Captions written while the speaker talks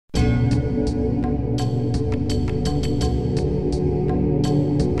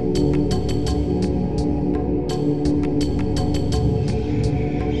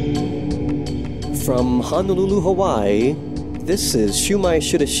From Honolulu, Hawaii, this is Shumai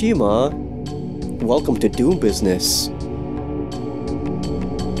Shirashima. Welcome to Doom Business.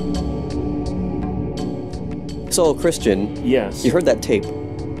 So, Christian. Yes. You heard that tape.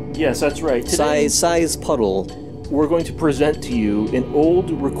 Yes, that's right. Today, Size Puddle. we're going to present to you an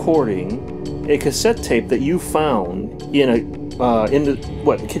old recording, a cassette tape that you found in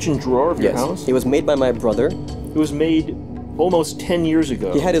the kitchen drawer of your house? It was made by my brother. It was made almost 10 years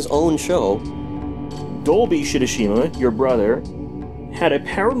ago. He had his own show. Dolby Shirashima, your brother, had a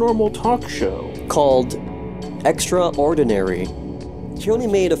paranormal talk show Called Extraordinary. He only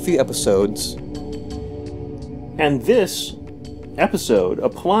made a few episodes. And this episode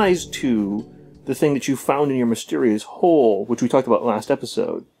applies to the thing that you found in your mysterious hole, which we talked about last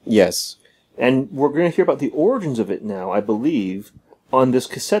episode. Yes. And we're going to hear about the origins of it now, I believe, on this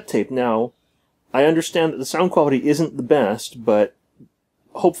cassette tape. Now, I understand that the sound quality isn't the best, but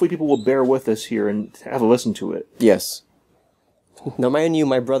hopefully people will bear with us here and have a listen to it. Yes. Now, mind you,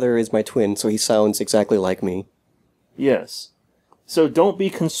 my brother is my twin, so he sounds exactly like me. Yes. So don't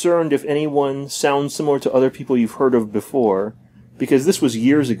be concerned if anyone sounds similar to other people you've heard of before, because this was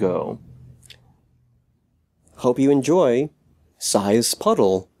years ago. Hope you enjoy Size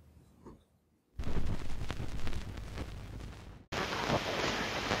Puddle.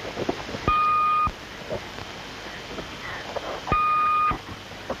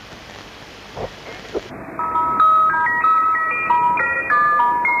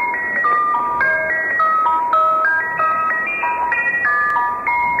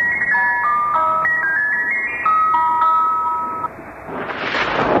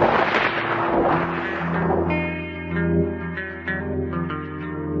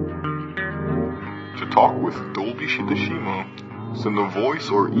 Talk with Dolby Shirashima, send a voice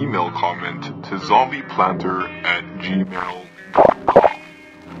or email comment to zombieplanter@gmail.com.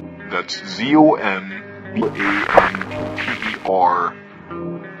 That's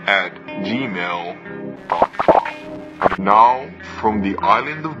ZOMBIEPlanter@gmail.com. Now, from the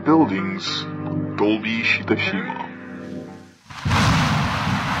island of buildings, Dolby Shirashima.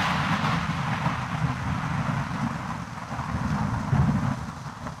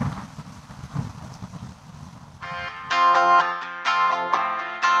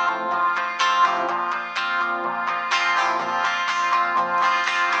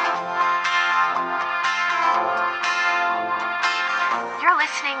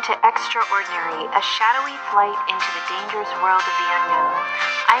 To Extraordinary, a shadowy flight into the dangerous world of the unknown.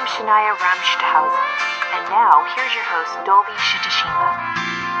 I'm Shania Ramsthausen, and now here's your host, Dolby Shirashima.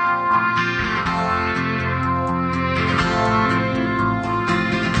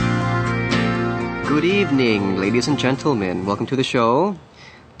 Good evening, ladies and gentlemen. Welcome to the show.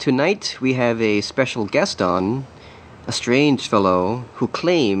 Tonight we have a special guest on, a strange fellow who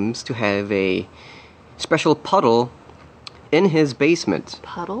claims to have a special puddle in his basement.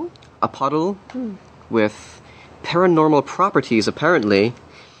 Puddle? A puddle with paranormal properties, apparently.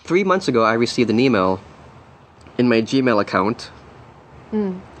 3 months ago, I received an email in my Gmail account.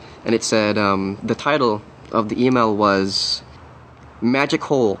 And it said, the title of the email was Magic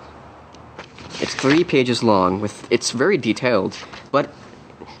Hole. It's 3 pages long. It's very detailed, but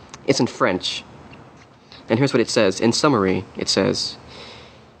it's in French. And here's what it says. In summary, it says,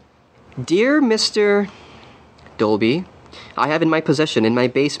 Dear Mr. Dolby, I have in my possession, in my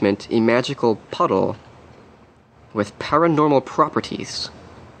basement, a magical puddle with paranormal properties.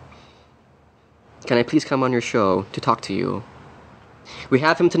 Can I please come on your show to talk to you? We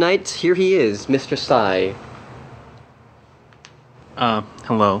have him tonight. Here he is, Mr. Sai.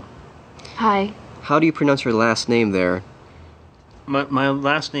 Hello. Hi. How do you pronounce your last name there? My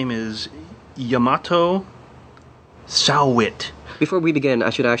last name is Yamato Sawit. Before we begin,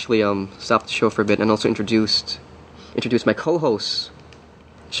 I should actually stop the show for a bit and also introduce my co-host,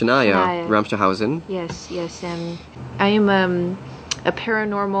 Shania Ramsthausen. Yes. I am a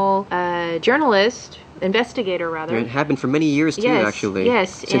paranormal journalist, investigator rather. It happened for many years too, actually.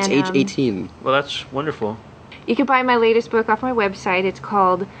 Yes. Since age 18. Well, that's wonderful. You can buy my latest book off my website. It's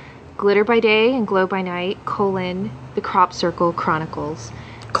called Glitter by Day and Glow by Night, The Crop Circle Chronicles.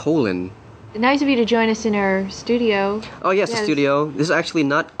 Nice of you to join us in our studio. Oh, yes, the studio. This is actually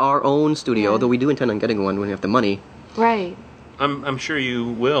not our own studio, though we do intend on getting one when we have the money. Right. I'm sure you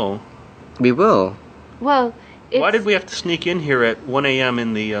will. We will. Well, why did we have to sneak in here at 1 a.m.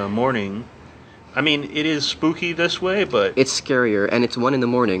 in the morning? I mean, it is spooky this way, but... It's scarier, and it's 1 in the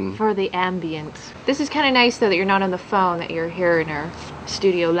morning. For the ambience. This is kind of nice, though, that you're not on the phone, that you're here in our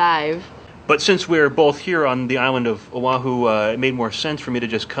studio live. But since we're both here on the island of Oahu, it made more sense for me to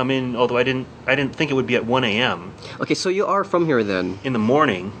just come in, although I didn't think it would be at 1 a.m. Okay, so you are from here then. in the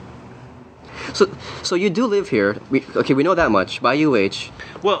morning. So you do live here. We know that much. By UH.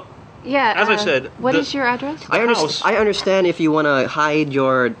 Well, Yeah. as I said, what is your address? I understand if you want to hide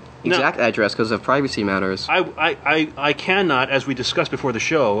your exact address because of privacy matters. I cannot, as we discussed before the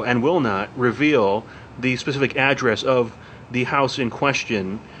show, and will not reveal the specific address of the house in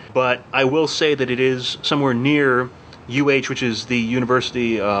question, but I will say that it is somewhere near UH, which is the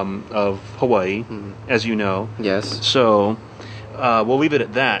University of Hawaii, as you know. Yes. So we'll leave it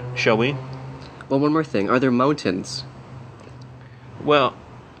at that, shall we? Well, one more thing. Are there mountains? Well,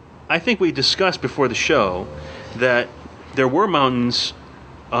 I think we discussed before the show that there were mountains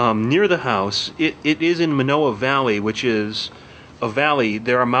near the house. It is in Manoa Valley, which is a valley.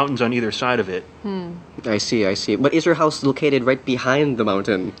 There are mountains on either side of it. I see. But is your house located right behind the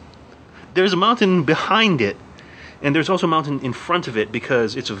mountain? There's a mountain behind it, and there's also a mountain in front of it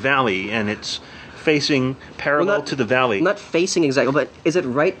because it's a valley and it's facing parallel to the valley. Not facing exactly, but is it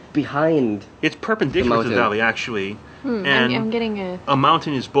right behind? It's perpendicular to the valley, actually. And I'm getting a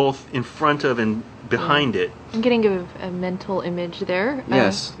mountain is both in front of and behind it. I'm getting a mental image there.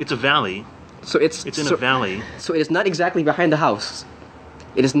 Yes. It's a valley. So it's in a valley. So it is not exactly behind the house.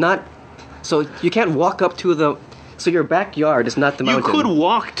 It is not. So you can't walk up to the. So your backyard is not the mountain. You could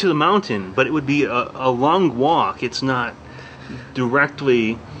walk to the mountain, but it would be a long walk. It's not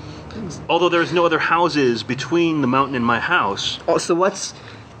directly. Although there's no other houses between the mountain and my house. Oh, so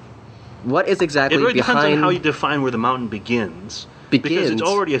what is exactly It really behind? depends on how you define where the mountain begins. Because it's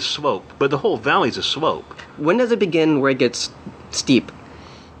already a slope, but the whole valley's a slope. When does it begin where it gets steep?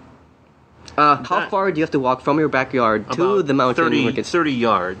 How far do you have to walk from your backyard to the mountain? 30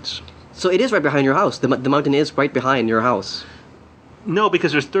 yards. So it is right behind your house. The mountain is right behind your house. No,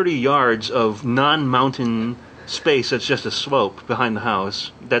 because there's 30 yards of non-mountain space that's just a slope behind the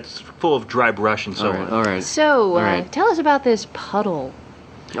house that's full of dry brush and so on. All right. So, All right. tell us about this puddle.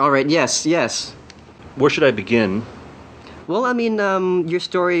 All right. Yes. Where should I begin? Well, I mean, your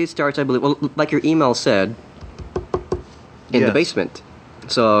story starts, I believe, like your email said, in the basement.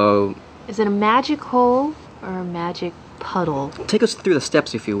 So, Is it a magic hole or a magic puddle? take us through the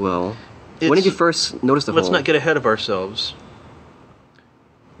steps, if you will. When did you first notice the hole? Let's not get ahead of ourselves.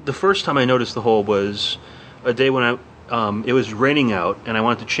 The first time I noticed the hole was a day when it was raining out, and I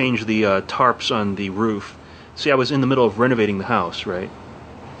wanted to change the tarps on the roof. See, I was in the middle of renovating the house, right?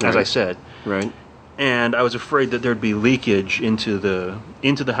 As I said. Right. And I was afraid that there'd be leakage into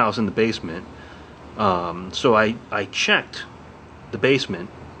the house in the basement. So I checked the basement,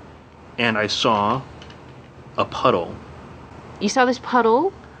 and I saw a puddle. You saw this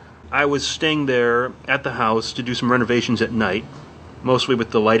puddle? I was staying there at the house to do some renovations at night, mostly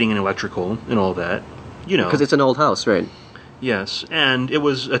with the lighting and electrical and all that. You know. Because it's an old house, right? Yes, and it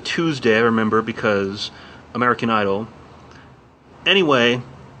was a Tuesday, I remember, because American Idol. Anyway,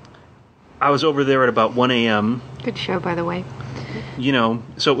 I was over there at about 1 a.m. Good show, by the way. You know,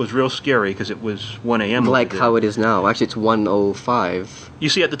 so it was real scary because it was 1 a.m. Like how it is now. Actually, it's 1:05. You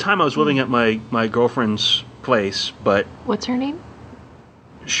see, at the time I was living at my girlfriend's place, but What's her name?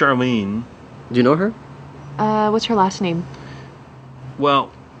 Charlene... Do you know her? What's her last name?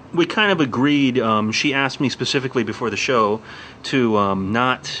 Well, we kind of agreed. She asked me specifically before the show to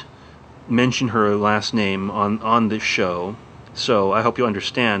not mention her last name on this show. So I hope you'll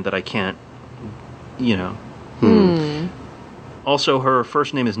understand that I can't, you know. Also, her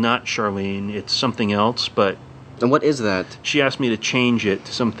first name is not Charlene. It's something else, but... And what is that? She asked me to change it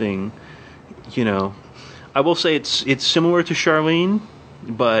to something, you know... I will say it's similar to Charlene,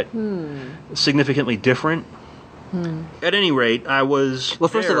 but significantly different. At any rate, I was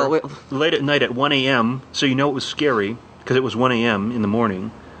first of all, late at night at 1 a.m., so you know it was scary, because it was 1 a.m. in the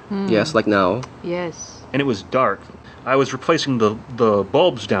morning. Yes, like now. Yes. And it was dark. I was replacing the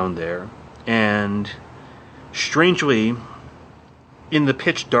bulbs down there, and strangely, in the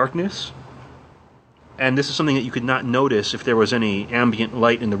pitch darkness, and this is something that you could not notice if there was any ambient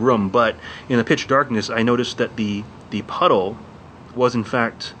light in the room, but in the pitch darkness, I noticed that the puddle was in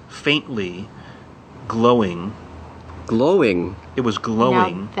fact faintly glowing. Glowing? It was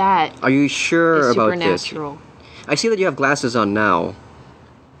glowing. Now that Are you sure is about this? supernatural. I see that you have glasses on now.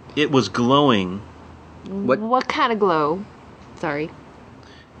 It was glowing. What kind of glow? Sorry.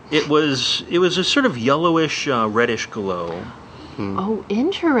 It was a sort of yellowish, reddish glow. Oh,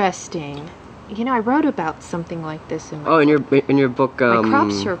 interesting. You know, I wrote about something like this in my in your book. my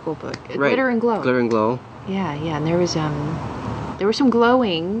crop circle book, right. Glitter and Glow. Glitter and Glow. Yeah, and there was some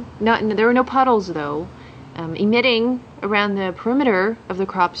glowing. There were no puddles though, emitting around the perimeter of the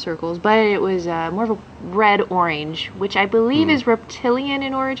crop circles, but it was more of a red-orange, which I believe is reptilian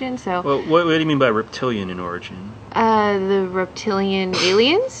in origin. So, well, what do you mean by reptilian in origin? The reptilian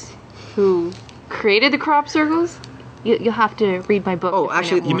aliens who created the crop circles. You'll have to read my book. Oh,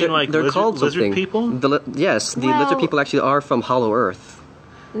 actually, you mean like they're called lizard something. people? Yes, the lizard people actually are from Hollow Earth.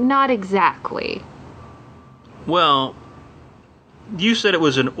 Not exactly. Well, you said it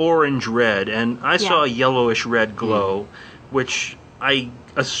was an orange-red, and I saw a yellowish-red glow, which I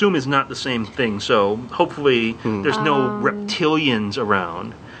assume is not the same thing, so hopefully there's no reptilians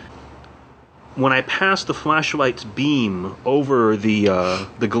around. When I passed the flashlight's beam over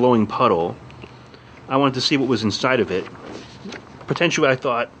the glowing puddle, I wanted to see what was inside of it. Potentially,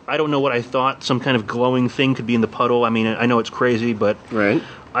 I don't know what I thought, some kind of glowing thing could be in the puddle. I mean, I know it's crazy, but right.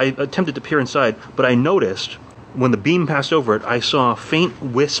 I attempted to peer inside, but I noticed when the beam passed over it, I saw faint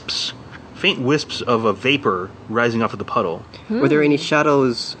wisps of a vapor rising off of the puddle. Were there any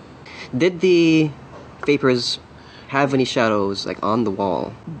shadows? Did the vapors have any shadows, like, on the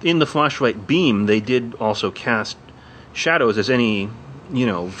wall? In the flashlight beam, they did also cast shadows, as any,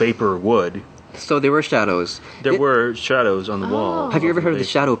 vapor would. So there were shadows. There were shadows on the wall. Have you ever heard of the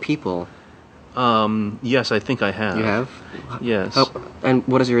shadow people? Yes, I think I have. You have? Yes. And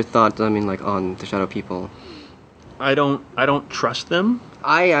what is your thought, on the shadow people? I don't trust them.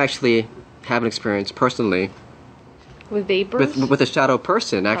 I actually have an experience, personally. With vapors? With a shadow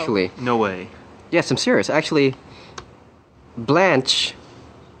person, actually. No way. Yes, I'm serious. Actually, Blanche...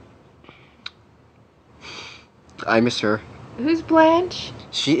 I miss her. Who's Blanche?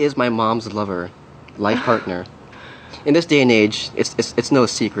 She is my mom's lover, life partner. In this day and age, it's no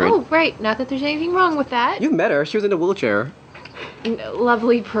secret. Oh, right. Not that there's anything wrong with that. You met her. She was in a wheelchair.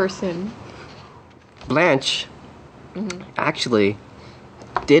 Lovely person. Blanche actually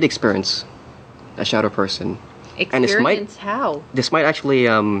did experience a shadow person. Experience how? This might actually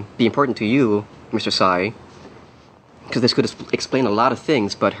be important to you, Mr. Sai, because this could explain a lot of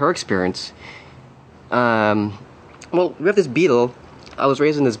things, but her experience... Well, we have this beetle. I was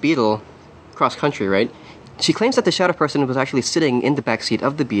raised in this beetle cross country, right? She claims that the shadow person was actually sitting in the backseat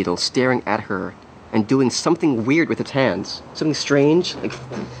of the beetle, staring at her and doing something weird with its hands. Something strange. Like,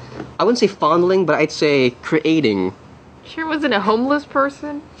 I wouldn't say fondling, but I'd say creating. Sure wasn't a homeless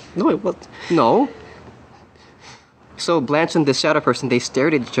person? No, it wasn't. No. So Blanche and the shadow person, they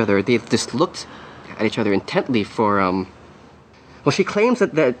stared at each other. They just looked at each other intently for, Well, she claims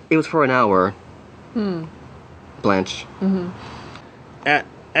that it was for an hour. Blanche. At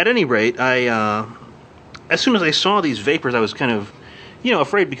any rate, I as soon as I saw these vapors, I was kind of,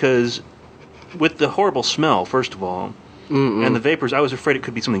 afraid, because with the horrible smell, first of all, and the vapors, I was afraid it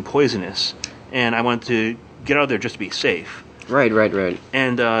could be something poisonous, and I wanted to get out of there just to be safe. Right.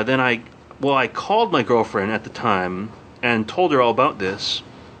 And then I called my girlfriend at the time and told her all about this,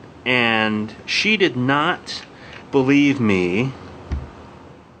 and she did not believe me.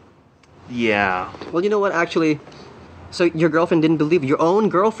 Yeah. Well, you know what, actually... So your girlfriend didn't believe... Your own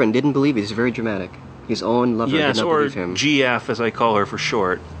girlfriend didn't believe it. It's very dramatic. His own lover did not believe him. GF, as I call her for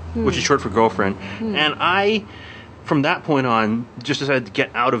short, which is short for girlfriend. And I, from that point on, just decided to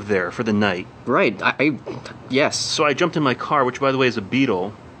get out of there for the night. Right. Yes. So I jumped in my car, which, by the way, is a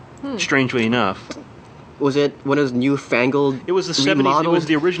Beetle, strangely enough. Was it one of those newfangled, It was the 70s. It was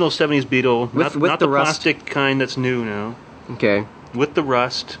the original 70s Beetle, with not the the rust. plastic kind that's new now. Okay. With the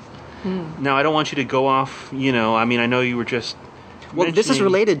rust. Now, I don't want you to go off, I know you were just Well, this is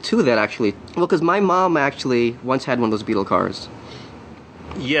related to that, actually. Well, because my mom actually once had one of those Beetle cars.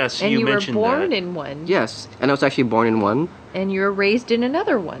 Yes, and you mentioned were born that. in one. Yes, and I was actually born in one. And you were raised in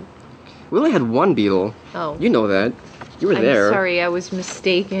another one. We only had one Beetle. Oh. You know that. You were there. I'm sorry, I was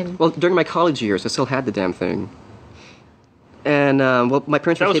mistaken. Well, during my college years, I still had the damn thing. And, well, my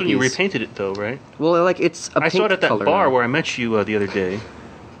parents were hippies. That was when you repainted it, though, right? Well, it's a pink I saw it at that color bar now. where I met you the other day.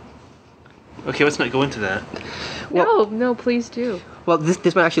 Okay, let's not go into that. Well, no, please do. Well,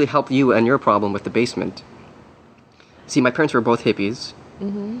 this might actually help you and your problem with the basement. See, my parents were both hippies,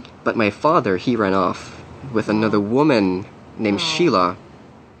 but my father, he ran off with another woman named Sheila,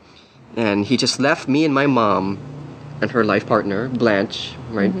 and he just left me and my mom and her life partner, Blanche,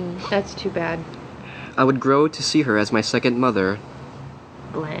 right? That's too bad. I would grow to see her as my second mother.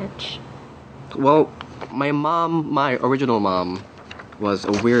 Blanche. Well, my original mom, was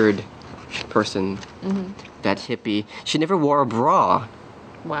a weird person. That hippie. She never wore a bra.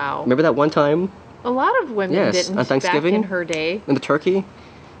 Wow. Remember that one time? A lot of women didn't on Thanksgiving, back in her day. In the turkey?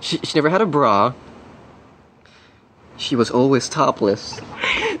 She never had a bra. She was always topless.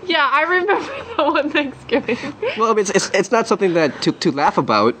 Yeah, I remember that one Thanksgiving. Well, it's not something that to laugh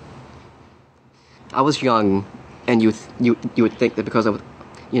about. I was young, and you would think that because of,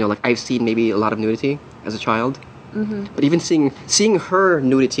 like I've seen maybe a lot of nudity as a child. Mm-hmm. But even seeing her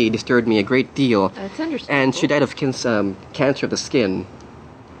nudity disturbed me a great deal. That's understandable. And she died of cancer of the skin.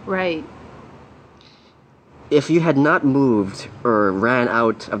 Right. If you had not moved or ran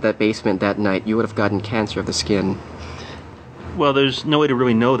out of that basement that night, you would have gotten cancer of the skin. Well, there's no way to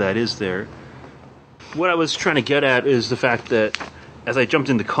really know that, is there? What I was trying to get at is the fact that as I jumped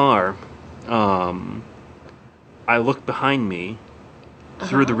in the car, I looked behind me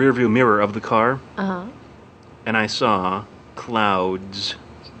through the rearview mirror of the car, and I saw clouds.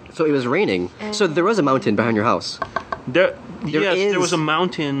 So it was raining. So there was a mountain behind your house. There was a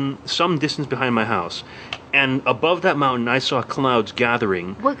mountain some distance behind my house. And above that mountain, I saw clouds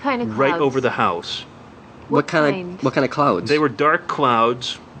gathering. What kind of clouds? Right over the house. What kind of clouds? They were dark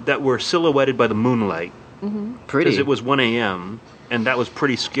clouds that were silhouetted by the moonlight. Mm-hmm. Pretty. Because it was 1 a.m., and that was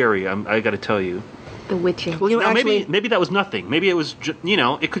pretty scary, I got to tell you. The witching. Well, now, maybe that was nothing. Maybe it was,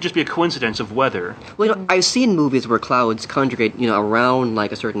 it could just be a coincidence of weather. Well, I've seen movies where clouds congregate, around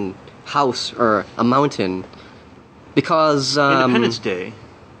like a certain house or a mountain. Because Independence Day.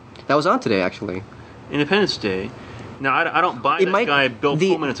 That was on today, actually. Independence Day. Now, I don't buy that guy Bill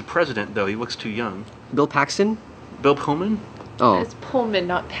Pullman as a president, though. He looks too young. Bill Paxton? Bill Pullman? Oh. It's Pullman,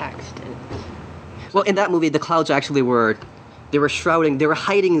 not Paxton. Well, in that movie, the clouds actually were hiding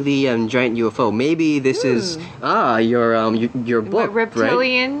the giant UFO. Maybe this is your book, what,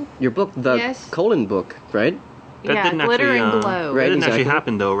 reptilian? Right? Your book, the Colin book, right? That didn't glitter actually, and glow. Right, that didn't exactly. actually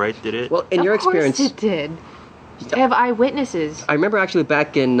happen, though, right? Did it? Well, in your experience, of course it did. I have eyewitnesses. I remember actually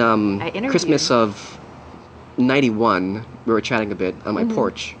back in Christmas of '91, we were chatting a bit on my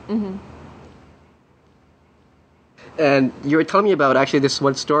porch. Mm-hmm. And you were telling me about actually this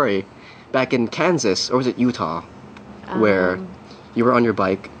one story back in Kansas, or was it Utah, where you were on your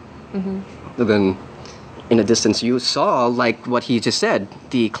bike, and then in the distance you saw, like what he just said,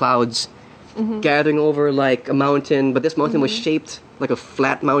 the clouds gathering over like a mountain, but this mountain was shaped like a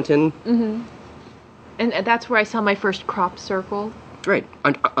flat mountain. Mm-hmm. And that's where I saw my first crop circle. Right,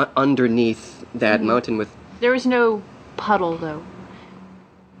 underneath that mountain with... There was no puddle, though.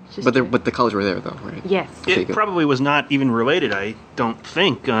 But the colors were there, though, right? Yes. It probably was not even related, I don't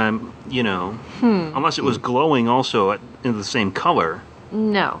think, unless it was glowing also in the same color.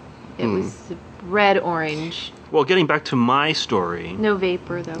 No. It was red-orange. Well, getting back to my story... No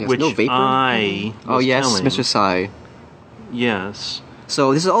vapor, though. Yes, which no vapor? I was Oh, yes, telling. Mr. Sai. Yes.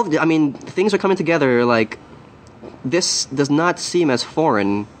 So this is all... I mean, things are coming together, like... This does not seem as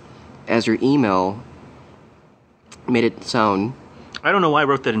foreign as your email made it sound. I don't know why I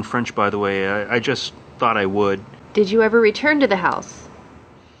wrote that in French, by the way. I just thought I would. Did you ever return to the house?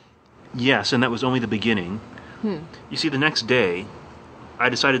 Yes, and that was only the beginning. You see, the next day, I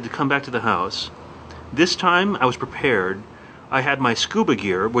decided to come back to the house. This time, I was prepared. I had my scuba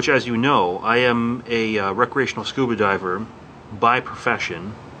gear, which, as you know, I am a recreational scuba diver by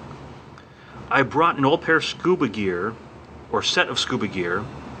profession. I brought an old pair of scuba gear, or set of scuba gear,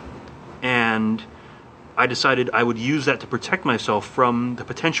 and I decided I would use that to protect myself from the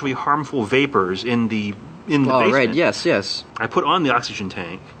potentially harmful vapors in the basement. Oh, right, yes. I put on the oxygen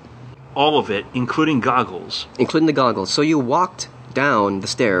tank, all of it, including goggles. Including the goggles. So you walked down the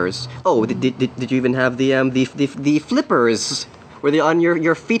stairs. Oh, did you even have the flippers? Were they on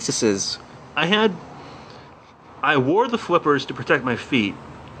your fetuses? I wore the flippers to protect my feet,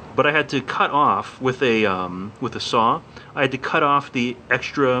 but I had to cut off with a saw. I had to cut off the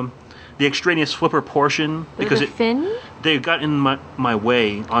extraneous flipper portion because they got in my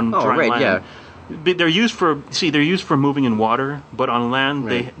way on dry land. Yeah. They're used for moving in water, but on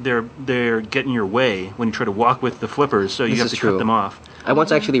land they're getting your way when you try to walk with the flippers, so you have to cut them off. I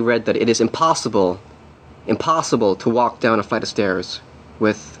once actually read that it is impossible to walk down a flight of stairs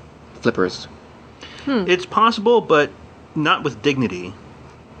with flippers. It's possible, but not with dignity.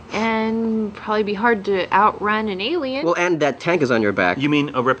 And probably be hard to outrun an alien. Well, and that tank is on your back. You mean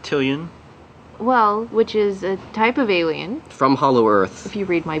a reptilian? Well, which is a type of alien. From Hollow Earth. If you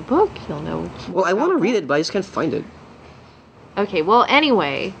read my book, you'll know. Well, I want to read it, but I just can't find it. Okay, well,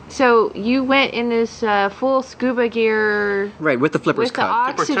 anyway, so you went in this full scuba gear... Right, with the flippers with the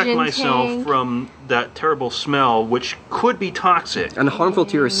cut. To protect myself tank. from that terrible smell, which could be toxic. And harmful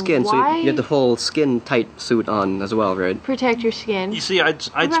to your skin, so you had the whole skin-tight suit on as well, right? Protect your skin. You see, I'd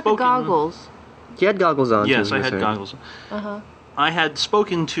What about spoken... the goggles? You had goggles on, Yes, too, I had right? goggles. Uh-huh. I had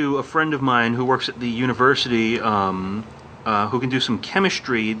spoken to a friend of mine who works at the university who can do some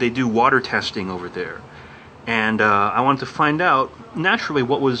chemistry. They do water testing over there. And I wanted to find out, naturally,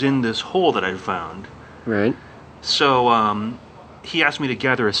 what was in this hole that I found. Right. So he asked me to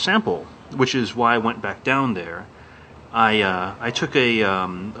gather a sample which is why I went back down there. I took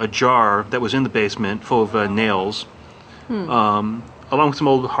a jar that was in the basement full of nails, along with some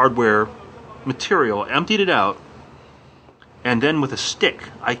old hardware material, emptied it out, and then with a stick,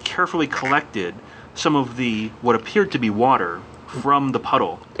 I carefully collected some of what appeared to be water from the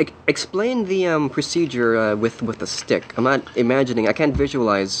puddle. Explain the procedure with the stick. I'm not imagining. I can't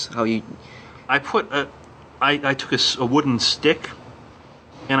visualize how you. I took a wooden stick,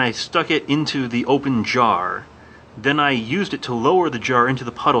 and I stuck it into the open jar. Then I used it to lower the jar into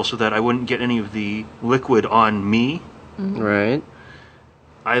the puddle so that I wouldn't get any of the liquid on me. Mm-hmm. Right.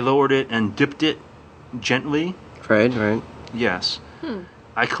 I lowered it and dipped it gently. Right. Yes.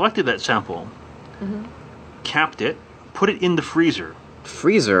 I collected that sample, capped it, put it in the freezer.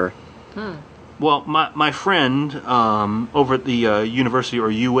 Freezer? Well, my friend over at the university,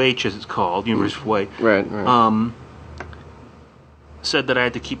 or UH as it's called, University of Hawaii, right. Said that I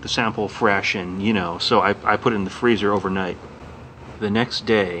had to keep the sample fresh, and so I put it in the freezer overnight. The next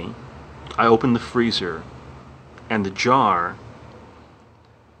day, I opened the freezer, and the jar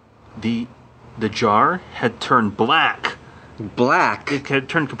had turned black. Black? It had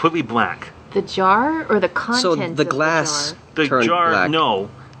turned completely black. The jar or the contents so the glass of the jar? The jar, black. no.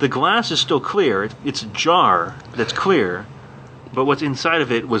 The glass is still clear. It's a jar that's clear, but what's inside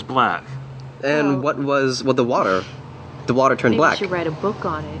of it was black. And what was the water? The water turned black. Maybe you should write a book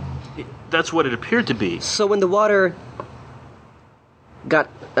on it. That's what it appeared to be. So when the water got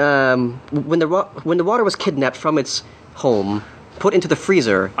when the water was kidnapped from its home, put into the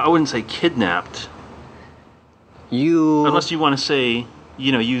freezer. I wouldn't say kidnapped. Unless you want to say,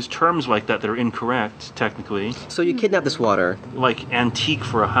 use terms like that are incorrect, technically. So you kidnapped this water. Like antique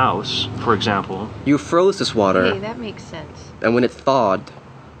for a house, for example. You froze this water. Hey, that makes sense. And when it thawed,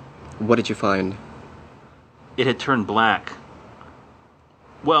 what did you find? It had turned black.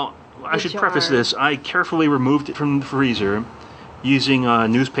 Well, I should preface this. I carefully removed it from the freezer using a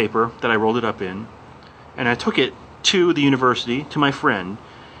newspaper that I rolled it up in, and I took it to the university, to my friend,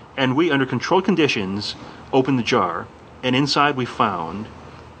 and we, under controlled conditions, opened the jar, and inside we found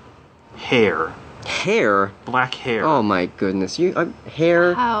hair. Hair? Black hair. Oh my goodness.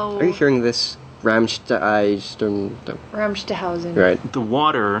 Hair? How? Are you hearing this? Ramstehausen. Right. The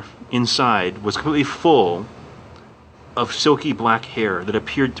water inside was completely full of silky black hair that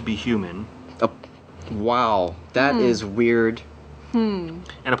appeared to be human. Wow. That is weird. And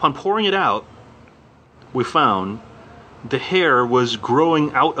upon pouring it out, we found the hair was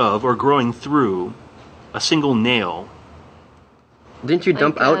growing out of or growing through a single nail. Didn't you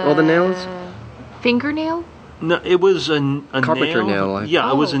dump out all the nails? Fingernail? No, it was a carpenter nail.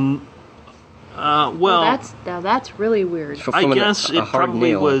 Yeah, it was an. That's really weird. I guess it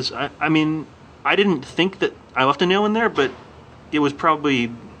probably was. I mean, I didn't think that I left a nail in there, but it was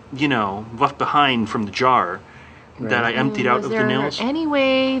probably, left behind from the jar that I emptied out of the nails. Was there any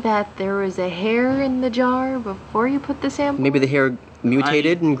way that there was a hair in the jar before you put the sample? Maybe the hair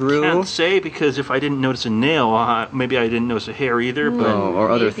mutated and grew? I can't say, because if I didn't notice a nail, maybe I didn't notice a hair either. But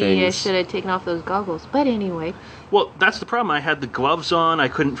or other things. Maybe I should have taken off those goggles. But anyway. Well, that's the problem. I had the gloves on. I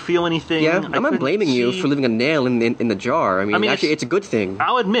couldn't feel anything. Yeah, I'm not blaming you for leaving a nail in the jar. I mean actually, it's a good thing.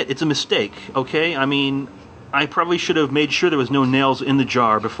 I'll admit, it's a mistake, okay? I mean, I probably should have made sure there was no nails in the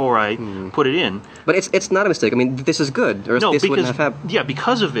jar before I put it in. But it's not a mistake. I mean, this is good. Or no, this because, wouldn't have happened. Yeah,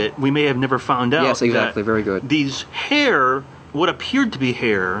 because of it, we may have never found out. Yes, exactly. That very good. These hair, what appeared to be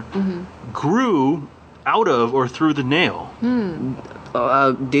hair, grew out of or through the nail.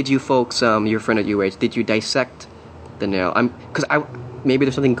 Did you folks, your friend at UH, did you dissect the nail? Because maybe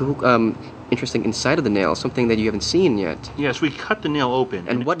there's something interesting inside of the nail, something that you haven't seen yet. Yes, we cut the nail open.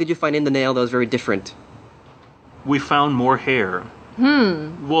 And what did you find in the nail that was very different? We found more hair.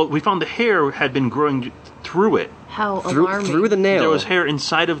 Well, we found the hair had been growing through it. How alarming. Through the nail. There was hair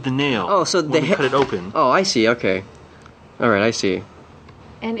inside of the nail. Oh, so when we cut it open. Oh, I see. Okay. All right, I see.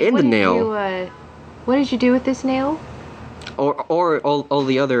 And in the nail. What did you do with this nail? Or all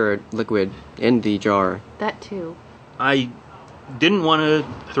the other liquid in the jar. That too. I didn't want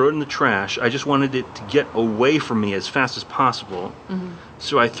to throw it in the trash. I just wanted it to get away from me as fast as possible.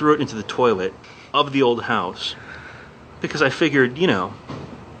 So I threw it into the toilet of the old house. Because I figured,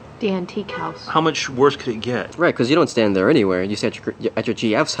 The antique house. how much worse could it get? Right, because you don't stand there anywhere. You stay at your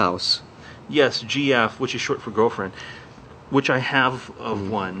GF's house. Yes, GF, which is short for girlfriend, which I have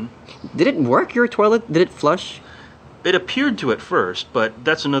of one. Did it work, your toilet? Did it flush? It appeared to at first, but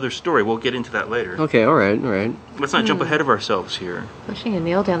that's another story. We'll get into that later. Okay, all right. Let's not jump ahead of ourselves here. Flushing a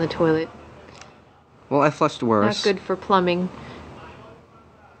nail down the toilet. Well, I flushed worse. Not good for plumbing.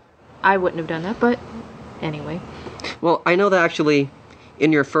 I wouldn't have done that, but anyway. Well, I know that actually,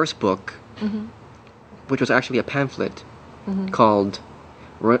 in your first book, which was actually a pamphlet called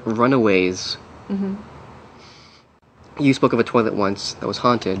Runaways. You spoke of a toilet once that was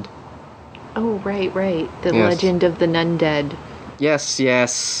haunted. Oh, right. The Yes. legend of the nun dead. Yes.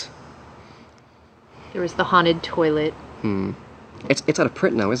 There was the haunted toilet. It's out of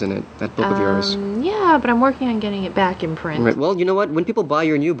print now, isn't it? That book of yours. Yeah, but I'm working on getting it back in print. Right. Well, you know what? When people buy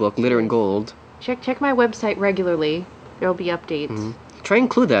your new book, Glitter and Gold, Check my website regularly. There'll be updates. try and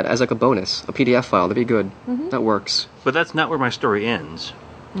include that as like a bonus, a PDF file. That'd be good. That works. But that's not where my story ends.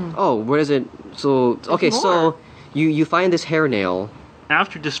 Oh, where is it? So okay, There's so more. you find this hair nail.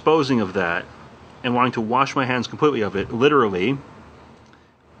 After disposing of that and wanting to wash my hands completely of it, literally,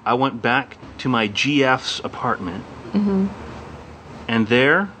 I went back to my GF's apartment. And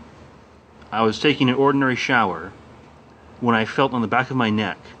there, I was taking an ordinary shower when I felt on the back of my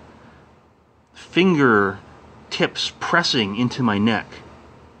neck finger tips pressing into my neck.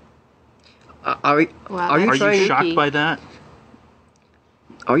 Are Wow, you Are you trying? shocked by that?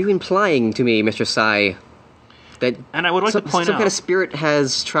 Are you implying to me, Mr. Sai, that And I would like to point some out kind of spirit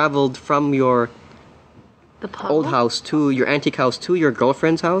has traveled from your The puddle? old house to your antique house to your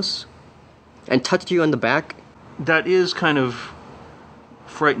girlfriend's house and touched you on the back? that is kind of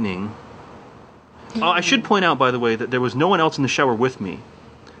frightening. I should point out, by the way, that there was no one else in the shower with me.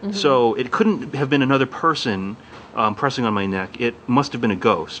 So it couldn't have been another person pressing on my neck. It must have been a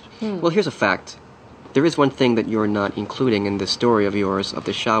ghost. Well, here's a fact. There is one thing that you're not including in this story of yours of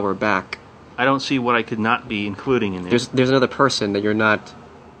the shower back. I don't see what I could not be including in there. There's another person that you're not.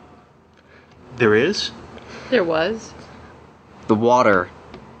 There is? There was. The water.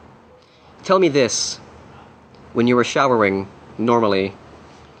 Tell me this. When you were showering, normally,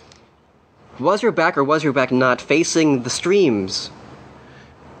 was your back or was your back not facing the streams?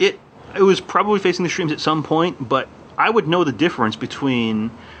 It was probably facing the streams at some point, but I would know the difference between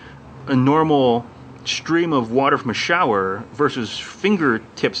a normal stream of water from a shower versus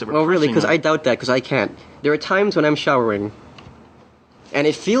fingertips that were Well, really, pressing because on- I doubt that, because I can't. There are times when I'm showering, and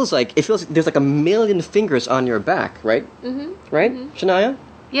it feels like there's like a million fingers on your back, right? Right, Shania?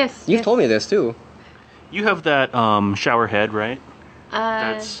 Yes. You've yes. told me this too. You have that shower head, right?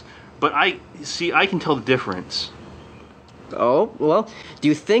 But I can tell the difference. Oh, well, do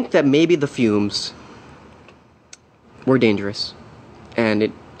you think that maybe the fumes were dangerous, and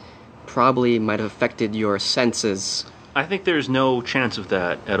it probably might have affected your senses? I think there's no chance of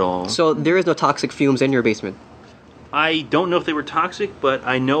that at all. So there is no toxic fumes in your basement. I don't know if they were toxic, but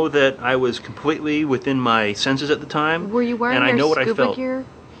I know that I was completely within my senses at the time. Were you wearing and I your know what I scuba felt. gear?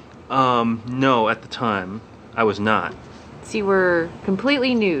 No, at the time I was not. So you were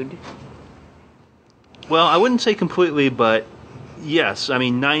completely nude. Well, I wouldn't say completely, but yes, I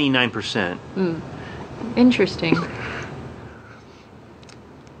mean 99%. Interesting.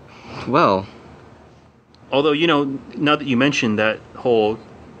 Well, Although, you know, now that you mentioned that whole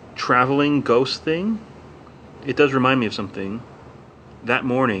traveling ghost thing, it does remind me of something. That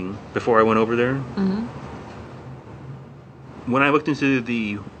morning, before I went over there, when I looked into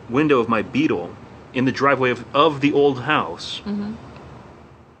the window of my Beetle in the driveway of the old house,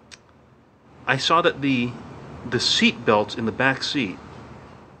 I saw that the seat belts in the back seat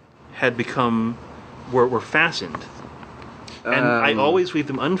had were fastened. And I always leave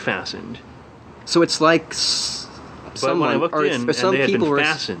them unfastened. so it's like But when I looked in, and some they had people been were.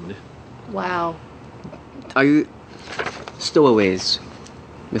 fastened. Wow. Are you stowaways,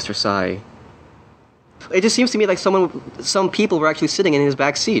 Mr. Sai? It just seems to me like some people were actually sitting in his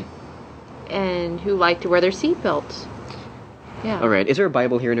back seat. And who like to wear their seatbelts. Yeah. All right, is there a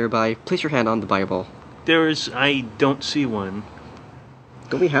Bible here nearby? Place your hand on the Bible. I don't see one.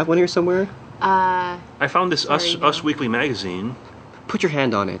 Don't we have one here somewhere? I found this Sorry, no. Us Weekly magazine. Put your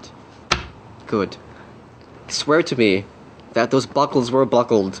hand on it. Good. Swear to me that those buckles were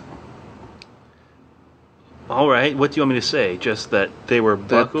buckled. All right, what do you want me to say? Just that they were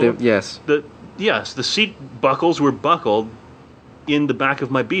buckled? Yes. Yes, the seat buckles were buckled in the back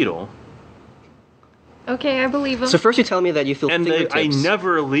of my Beetle. Okay, I believe him. So first you tell me that you feel And fingertips. I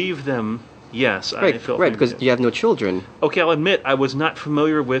never leave them. Yes, I Right, felt right, because fingertips. you have no children. Okay, I'll admit I was not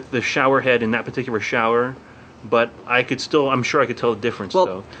familiar with the shower head in that particular shower, but I'm sure I could tell the difference, Well,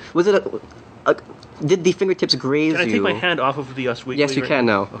 though. was it did the fingertips graze Can I you? take my hand off of the Us Weekly? Yes, you right can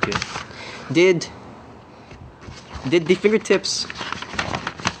now. Okay. Did the fingertips?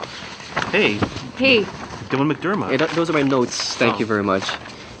 Hey, Hey, Dylan McDermott. Those are my notes. Thank Oh. you very much.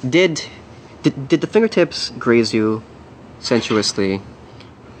 Did the fingertips graze you sensuously,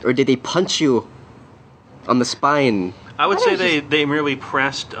 or did they punch you on the spine? I would What say is they merely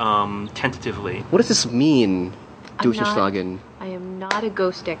pressed tentatively. What does this mean, I'm not- Duschenschlagen? I am not a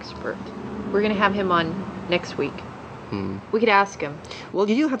ghost expert. We're going to have him on next week. We could ask him. Well,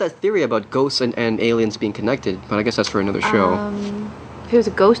 you do have that theory about ghosts and aliens being connected, but I guess that's for another show. If it was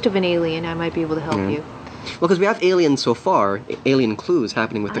a ghost of an alien, I might be able to help you. Well, because we have aliens so far, alien clues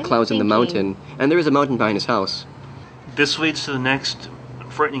happening with the clouds in the mountain, and there is a mountain behind his house. This leads to the next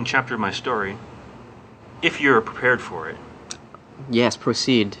frightening chapter of my story, if you're prepared for it. Yes,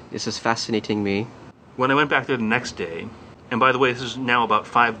 proceed. This is fascinating me. When I went back there the next day, and by the way, this is now about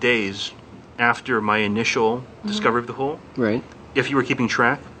 5 days after my initial discovery of the hole. Right. If you were keeping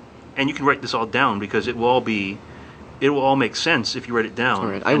track, and you can write this all down because it will all make sense if you write it down.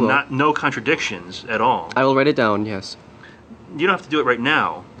 All right, I will. No contradictions at all. I will write it down, yes. You don't have to do it right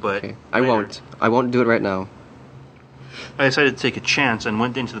now, but okay. I won't do it right now. I decided to take a chance and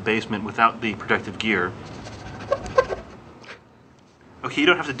went into the basement without the protective gear. Okay, you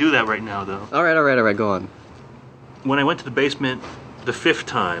don't have to do that right now, though. All right, go on. When I went to the basement the 5th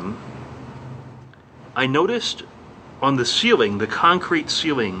time, I noticed on the ceiling, the concrete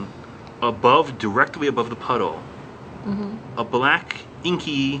ceiling, directly above the puddle, a black,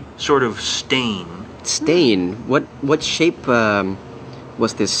 inky sort of stain. Stain? What shape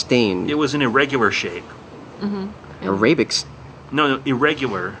was this stain? It was an irregular shape. Arabic? No,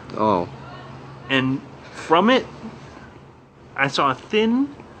 irregular. Oh. And from it, I saw a thin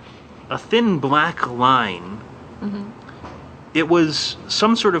black line. It was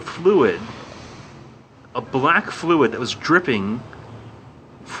some sort of fluid. A black fluid that was dripping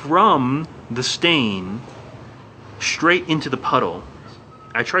from the stain straight into the puddle.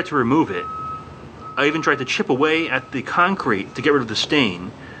 I tried to remove it. I even tried to chip away at the concrete to get rid of the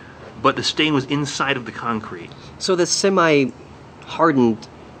stain, but the stain was inside of the concrete. So the semi-hardened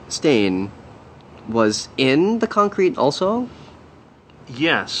stain was in the concrete also?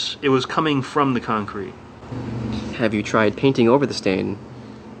 Yes, it was coming from the concrete. Have you tried painting over the stain?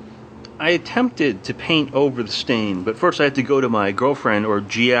 I attempted to paint over the stain, but first I had to go to my girlfriend, or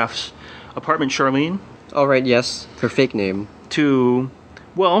GF's apartment, Charlene. Oh, right, yes. Her fake name.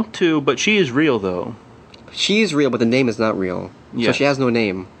 But she is real, though. She is real, but the name is not real. Yes. So she has no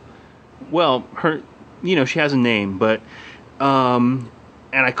name. Well, she has a name, but, and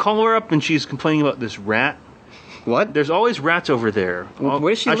I call her up and she's complaining about this rat. What? There's always rats over there. Where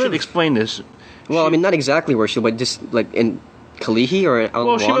does she live? I should explain this. Well, I mean, not exactly where she lives, but just, like, in Kalihi or Al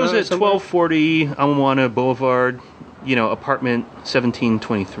Well, she lives at 1240 Alamoana Boulevard, apartment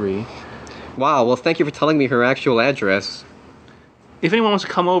 1723. Wow, well, thank you for telling me her actual address. If anyone wants to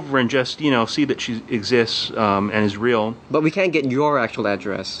come over and just, see that she exists and is real. But we can't get your actual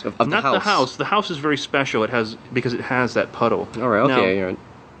address of the house. Not the house. The house is very special. Because it has that puddle. All right, okay. Now,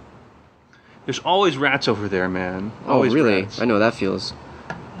 there's always rats over there, man. Always really? Rats. I know how that feels.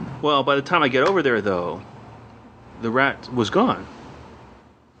 Well, by the time I get over there, though, the rat was gone.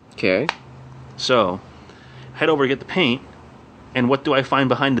 Okay. So, head over to get the paint, and what do I find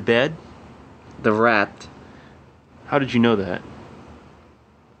behind the bed? The rat. How did you know that?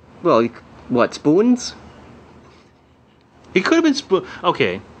 Well, what, spoons? It could have been spoon.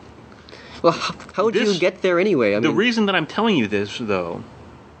 Okay. Well, how did you get there anyway? The reason that I'm telling you this, though,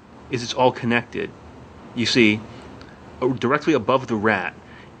 is it's all connected. You see, directly above the rat,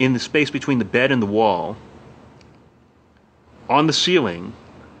 in the space between the bed and the wall, on the ceiling,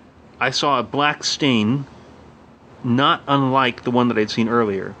 I saw a black stain, not unlike the one that I'd seen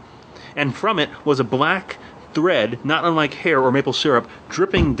earlier. And from it was a black thread, not unlike hair or maple syrup,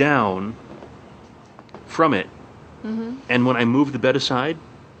 dripping down from it. And when I moved the bed aside,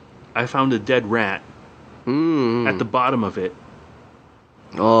 I found a dead rat at the bottom of it.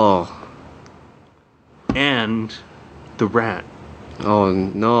 Oh. And the rat. Oh,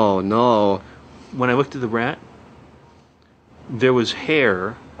 no. When I looked at the rat, there was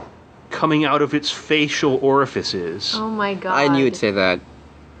hair coming out of its facial orifices. Oh my god. I knew you'd say that.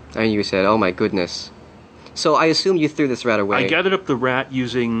 I knew you said, oh my goodness. So I assume you threw this rat away. I gathered up the rat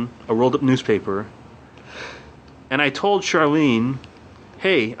using a rolled up newspaper, and I told Charlene,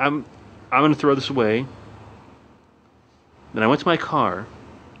 hey, I'm going to throw this away. Then I went to my car,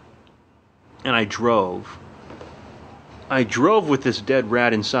 and I drove. I drove with this dead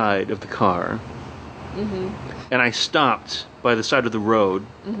rat inside of the car, and I stopped by the side of the road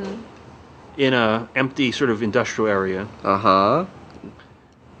in a empty sort of industrial area. Uh-huh.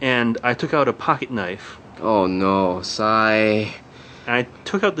 And I took out a pocket knife. Oh no, sigh. And I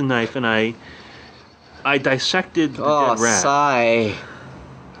took out the knife and I dissected the dead rat. Oh, sigh.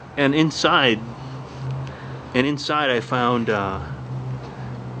 And inside I found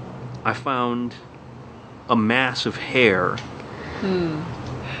a mass of hair.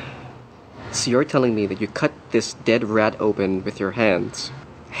 So you're telling me that you cut this dead rat open with your hands?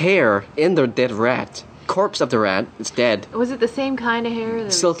 hair in the dead rat. Corpse of the rat. It's dead. Was it the same kind of hair?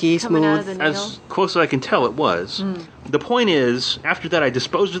 That Silky, was coming out of smooth. the nail? As close as I can tell, it was. The point is, after that, I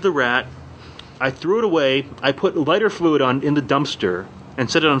disposed of the rat. I threw it away. I put lighter fluid in the dumpster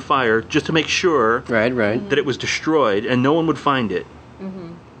and set it on fire just to make sure that it was destroyed and no one would find it.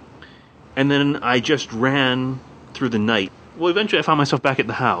 And then I just ran through the night. Well, eventually I found myself back at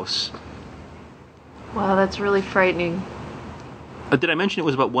the house. Wow, that's really frightening. Did I mention it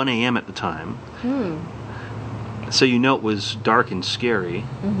was about 1 a.m. at the time? So you know it was dark and scary.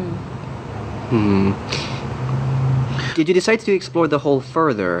 Did you decide to explore the hole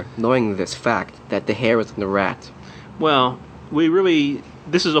further, knowing this fact, that the hair was in the rat? Well,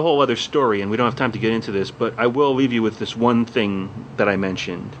 this is a whole other story, and we don't have time to get into this, but I will leave you with this one thing that I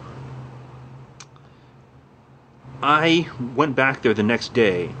mentioned. I went back there the next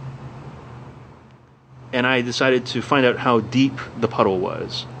day, and I decided to find out how deep the puddle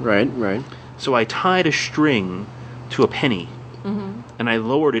was. Right. So I tied a string to a penny, and I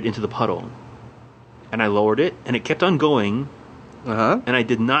lowered it into the puddle. And I lowered it, and it kept on going, and I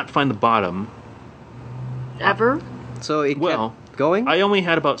did not find the bottom. Ever? So it kept going? I only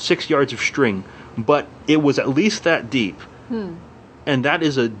had about 6 yards of string, but it was at least that deep. And that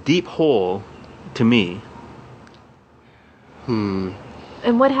is a deep hole to me.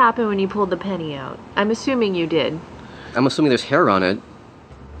 And what happened when you pulled the penny out? I'm assuming you did. I'm assuming there's hair on it.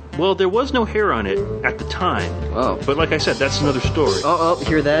 Well, there was no hair on it at the time. Oh. But like I said, that's another story. Oh,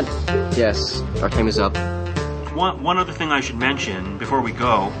 hear that? Yes, our time is up. One other thing I should mention before we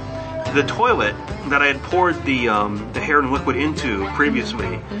go. The toilet that I had poured the hair and liquid into previously,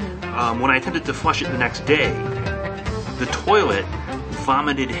 when I attempted to flush it the next day, the toilet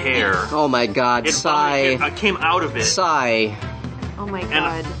vomited hair. Oh my god, sigh. I came out of it. Sigh. Oh my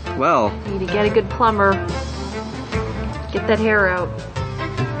god. Well. You need to get a good plumber. Get that hair out.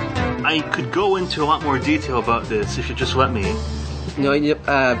 I could go into a lot more detail about this if you just let me. No,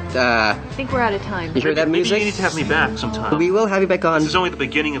 I think we're out of time. You hear that music? Maybe you need to have me back sometime. We will have you back on. This is only the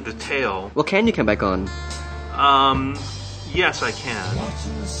beginning of the tale. Well, can you come back on? Yes, I can.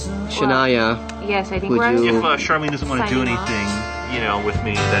 Shania. Yes, I think Would we're out of you- time. If Charlene doesn't want to do Signing off. anything, with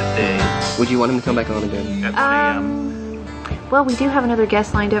me that day Would you want him to come back on again? at 1 a.m. Well, we do have another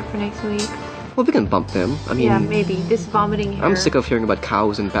guest lined up for next week. Well, we can bump them. I mean, Yeah, maybe. This vomiting hair. I'm sick of hearing about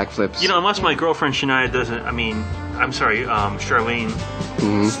cows and backflips. Unless my girlfriend Shania doesn't, Charlene,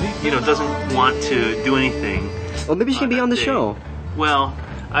 doesn't want to do anything. Well, maybe she can be on the that day. show. Well,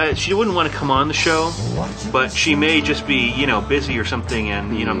 she wouldn't want to come on the show, but she may just be, busy or something, and,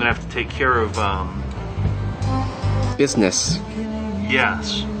 I'm going to have to take care of, Business.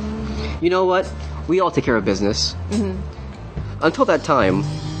 yes. You know what? We all take care of business. Until that time,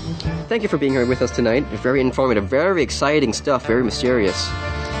 thank you for being here with us tonight. Very informative, very exciting stuff, very mysterious.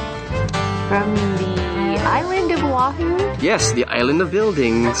 From the island of Oahu. Yes, the island of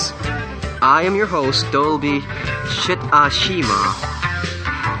buildings. I am your host, Dolby Shitashima.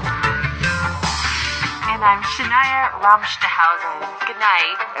 And I'm Shania Ramstehausen. Good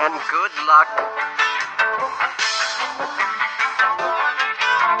night. And good luck.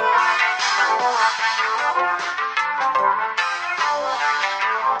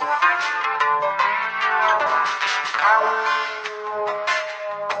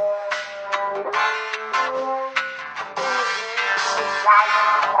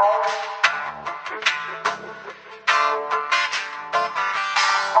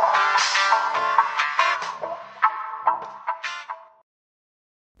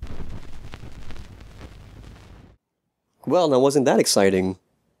 Well, now wasn't that exciting?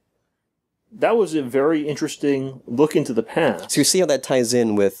 That was a very interesting look into the past. So you see how that ties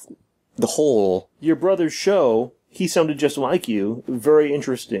in with the whole... Your brother's show, he sounded just like you. Very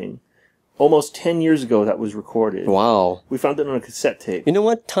interesting. Almost 10 years ago that was recorded. Wow. We found it on a cassette tape. You know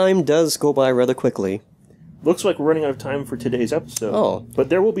what? Time does go by rather quickly. Looks like we're running out of time for today's episode. Oh. But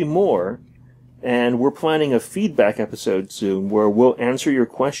there will be more. And we're planning a feedback episode soon where we'll answer your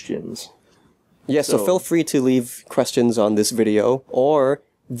questions. Yes, so feel free to leave questions on this video or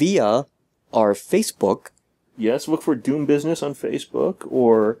via our Facebook. Yes, look for Doom Business on Facebook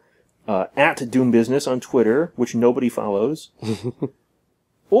or at Doom Business on Twitter, which nobody follows.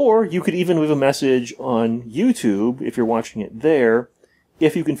 Or you could even leave a message on YouTube if you're watching it there,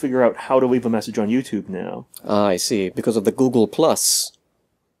 if you can figure out how to leave a message on YouTube now. Ah, I see. Because of the Google Plus.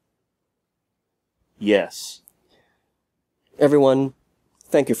 Yes. Everyone,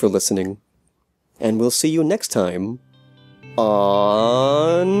 thank you for listening. And we'll see you next time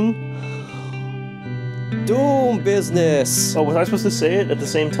on Doom Business. Oh, was I supposed to say it at the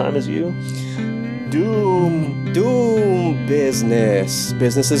same time as you? Doom. Doom business.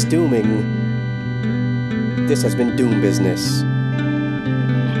 Business is dooming. This has been Doom Business.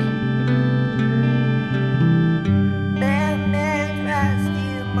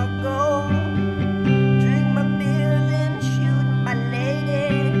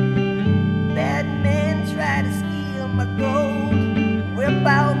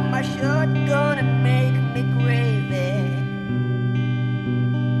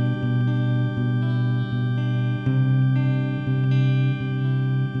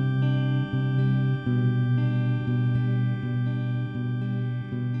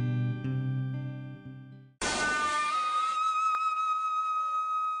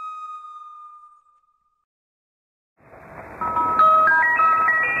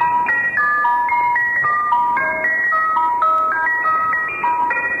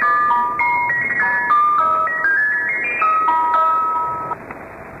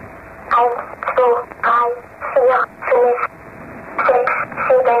 Six,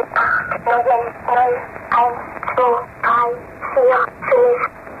 7, 6, 7, 9,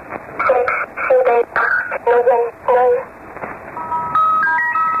 10.